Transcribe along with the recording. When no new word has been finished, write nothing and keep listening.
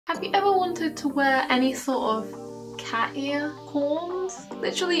Have you ever wanted to wear any sort of cat ear horns?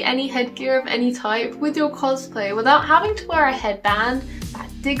 Literally any headgear of any type with your cosplay without having to wear a headband that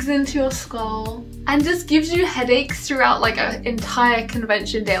digs into your skull and just gives you headaches throughout like an entire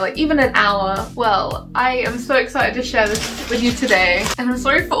convention day, like even an hour. Well, I am so excited to share this with you today. And I'm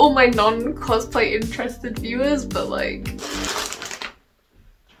sorry for all my non-cosplay interested viewers, but like,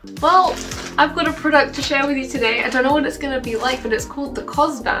 well, I've got a product to share with you today. I don't know what it's going to be like, but it's called the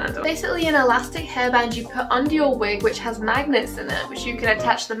cosband. Basically an elastic hairband you put under your wig which has magnets in it, which you can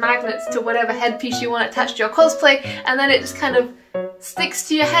attach the magnets to whatever headpiece you want attached to your cosplay, and then it just kind of sticks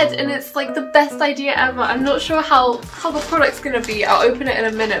to your head, and it's like the best idea ever. I'm not sure how the product's going to be. I'll open it in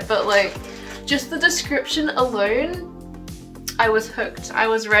a minute, but like just the description alone, I was hooked. I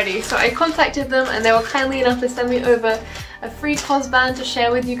was ready. So I contacted them and they were kindly enough to send me over a free cosband to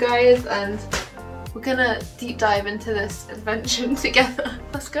share with you guys, and we're gonna deep dive into this invention together.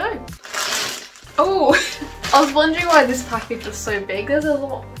 Let's go. Oh, I was wondering why this package was so big. There's a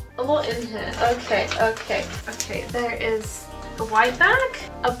lot in here. Okay. There is a white bag,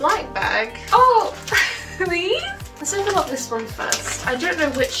 a black bag. Oh, these? Let's open up this one first. I don't know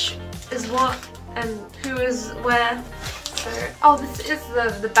which is what and who is where. Oh, this is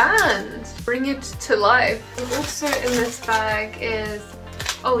the band. Bring it to life. And also in this bag is,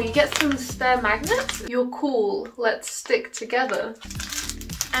 oh, you get some spare magnets. You're cool, let's stick together.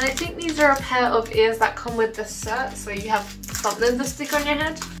 And I think these are a pair of ears that come with the set, so you have something to stick on your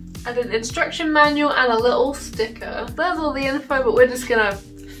head. And an instruction manual and a little sticker. There's all the info, but we're just gonna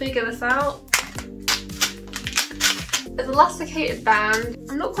figure this out. It's an elasticated band.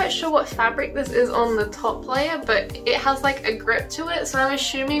 I'm not quite sure what fabric this is on the top layer, but it has like a grip to it, so I'm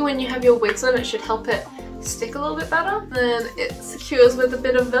assuming when you have your wigs on it should help it stick a little bit better. Then it secures with a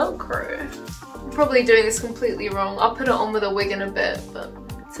bit of Velcro. I'm probably doing this completely wrong. I'll put it on with a wig in a bit, but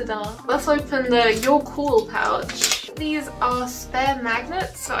ta-da. Let's open the You're Cool pouch. These are spare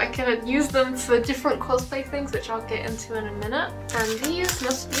magnets, so I can use them for different cosplay things, which I'll get into in a minute. And these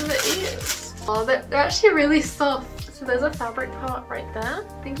must be the ears. Oh, they're actually really soft. So there's a fabric part right there.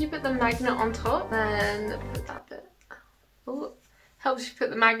 I think you put the magnet on top, then put that bit. Oh, helps you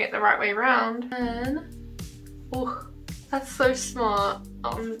put the magnet the right way around. And oh, that's so smart.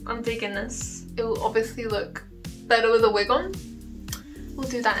 I'm digging this. It will obviously look better with a wig on. We'll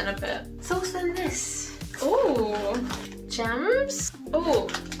do that in a bit. So what's in this? Oh, gems. Oh,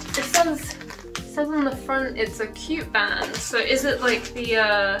 it says on the front it's a cute band. So is it like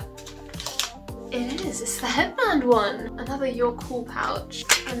the It is, it's the headband one. Another You're Cool pouch.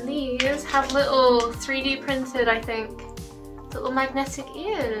 And these have little 3D printed, I think, little magnetic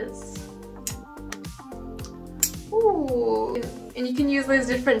ears. Ooh. And you can use those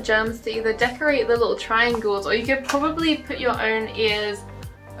different gems to either decorate the little triangles, or you could probably put your own ears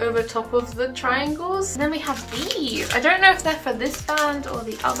over top of the triangles. And then we have these. I don't know if they're for this band or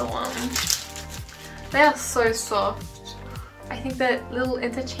the other one. They are so soft. I think they're little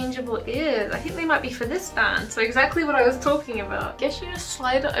interchangeable ears. I think they might be for this band. So exactly what I was talking about. Guess you just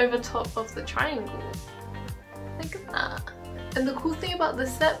slide it over top of the triangle. Look at that. And the cool thing about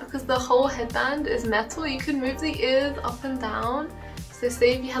this set, because the whole headband is metal, you can move the ears up and down. So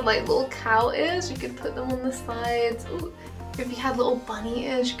say if you had like little cow ears, you could put them on the sides. Ooh. If you had little bunny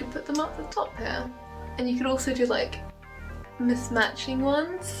ears, you could put them up the top here. And you could also do like mismatching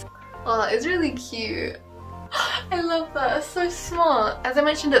ones. Oh, that is really cute. I love that, it's so smart. As I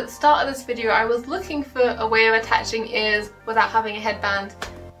mentioned at the start of this video, I was looking for a way of attaching ears without having a headband,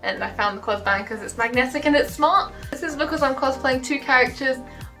 and I found the cosband because it's magnetic and it's smart. This is because I'm cosplaying two characters,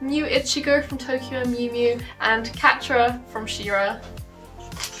 Mew Ichigo from Tokyo Mew Mew and Katra from She-Ra.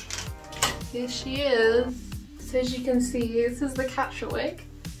 Here she is. So as you can see, this is the Katra wig.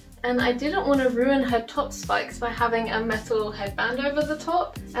 And I didn't want to ruin her top spikes by having a metal headband over the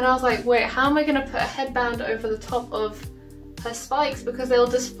top. And I was like, wait, how am I going to put a headband over the top of her spikes, because they'll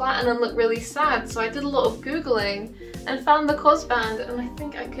just flatten and look really sad. So I did a lot of Googling and found the cosband, and I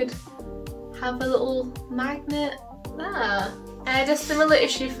think I could have a little magnet there. And I had a similar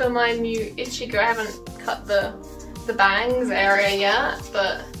issue for my Mew Ichigo. I haven't cut the bangs area yet,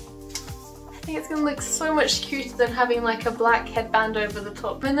 but I think it's going to look so much cuter than having like a black headband over the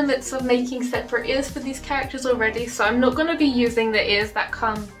top. I'm in the midst of making separate ears for these characters already, so I'm not going to be using the ears that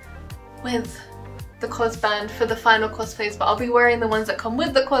come with the cosband for the final cosplays, but I'll be wearing the ones that come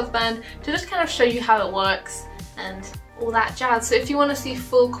with the cosband to just kind of show you how it works and all that jazz. So if you want to see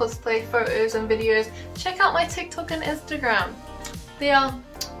full cosplay photos and videos, check out my TikTok and Instagram. They are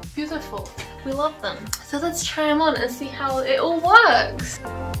beautiful. We love them. So let's try them on and see how it all works.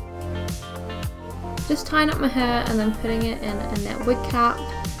 Just tying up my hair and then putting it in a net wig cap,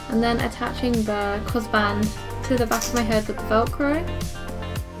 and then attaching the cosband to the back of my head with the Velcro.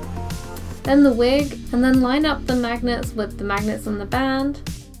 Then the wig, and then line up the magnets with the magnets on the band.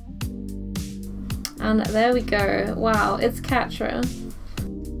 And there we go. Wow, it's Catra.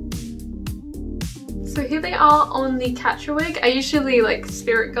 So here they are on the Catra wig. I usually like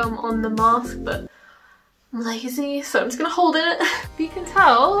spirit gum on the mask, but I'm lazy, so I'm just gonna hold it. You can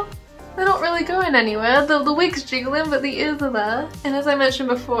tell they're not really going anywhere. The wig's jiggling, but the ears are there. And as I mentioned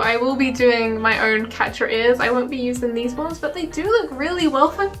before, I will be doing my own Catra ears. I won't be using these ones, but they do look really well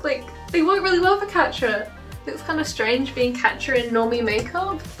for, like, they work really well for Catra. It's kind of strange being Catra in normie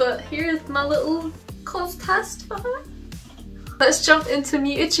makeup, but here's my little cos test for her. Let's jump into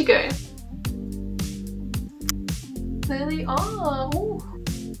Mew Ichigo. There they are. Ooh.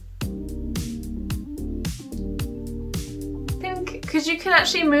 Because you can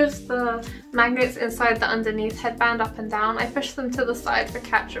actually move the magnets inside the underneath headband up and down. I push them to the side for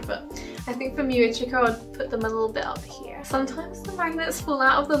Catra, but I think for Mew Ichigo I'd put them a little bit up here. Sometimes the magnets fall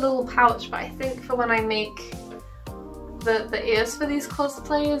out of the little pouch, but I think for when I make the ears for these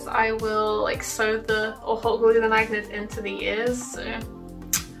cosplayers, I will like sew or hot glue the magnets into the ears, so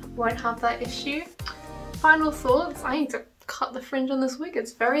won't have that issue. Final thoughts. I need to cut the fringe on this wig,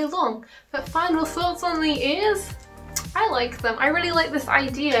 it's very long. But final thoughts on the ears? I like them. I really like this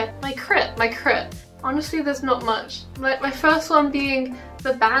idea. My crit. Honestly, there's not much. My first one being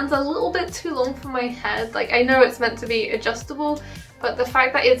the band's a little bit too long for my head. Like, I know it's meant to be adjustable, but the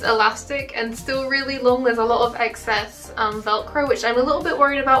fact that it's elastic and still really long, there's a lot of excess Velcro, which I'm a little bit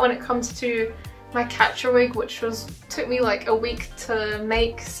worried about when it comes to my Catra wig, which took me like a week to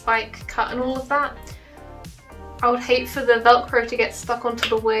make, spike, cut and all of that. I would hate for the Velcro to get stuck onto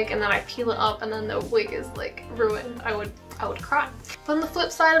the wig and then I peel it up and then the wig is like ruined. I would cry. But on the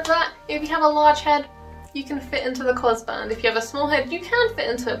flip side of that, if you have a large head, you can fit into the cosband. If you have a small head, you can fit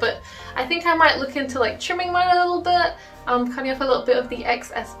into it, but I think I might look into like trimming mine a little bit, cutting off a little bit of the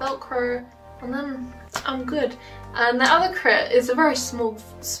excess Velcro, and then I'm good. And the other crit is a very small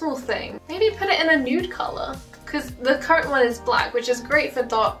thing. Maybe put it in a nude color, because the current one is black, which is great for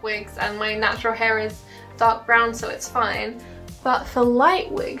dark wigs, and my natural hair is dark brown, so it's fine. But for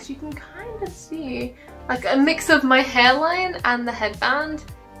light wigs, you can kind of see like a mix of my hairline and the headband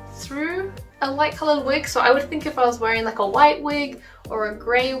through a light colored wig. So I would think if I was wearing like a white wig or a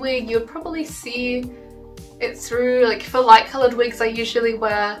grey wig, you would probably see it through. Like for light colored wigs, I usually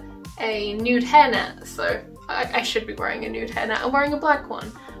wear a nude hairnet, so I should be wearing a nude hairnet. I'm wearing a black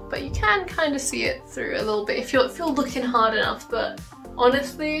one, but you can kind of see it through a little bit if you're looking hard enough. But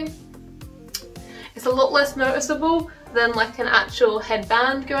honestly, it's a lot less noticeable than like an actual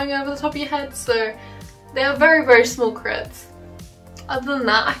headband going over the top of your head, so they are very, very small crits. Other than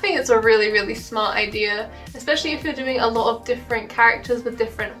that, I think it's a really, really smart idea, especially if you're doing a lot of different characters with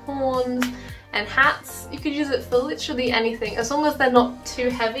different horns and hats. You could use it for literally anything, as long as they're not too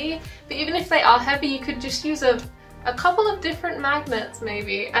heavy. But even if they are heavy, you could just use a couple of different magnets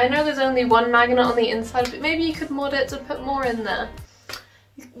maybe. I know there's only one magnet on the inside, but maybe you could mod it to put more in there.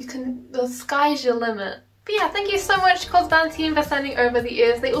 You can, the sky's your limit. But yeah, thank you so much cosband team for sending over the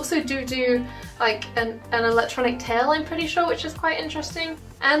ears. They also do like an electronic tail, I'm pretty sure, which is quite interesting.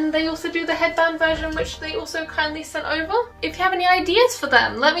 And they also do the headband version, which they also kindly sent over. If you have any ideas for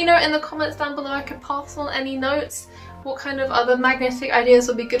them, let me know in the comments down below. I could pass on any notes. What kind of other magnetic ideas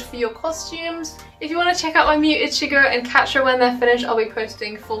will be good for your costumes? If you want to check out my Mew Ichigo and Catra when they're finished, I'll be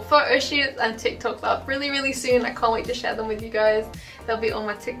posting full photo shoots and TikToks up really, really soon. I can't wait to share them with you guys. They'll be on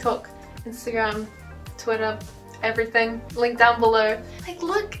my TikTok, Instagram, Twitter, everything. Link down below. Like,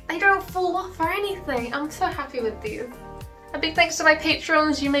 look, I don't fall off or anything. I'm so happy with these. A big thanks to my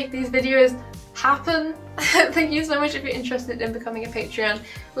patrons. You make these videos happen. Thank you so much if you're interested in becoming a Patreon.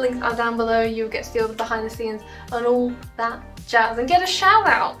 Links are down below. You'll get to see all the behind the scenes and all that jazz and get a shout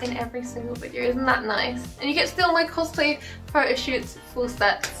out in every single video. Isn't that nice? And you get to see all my cosplay photo shoots, full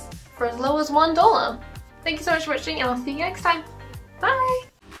sets for as low as $1. Thank you so much for watching and I'll see you next time. Bye!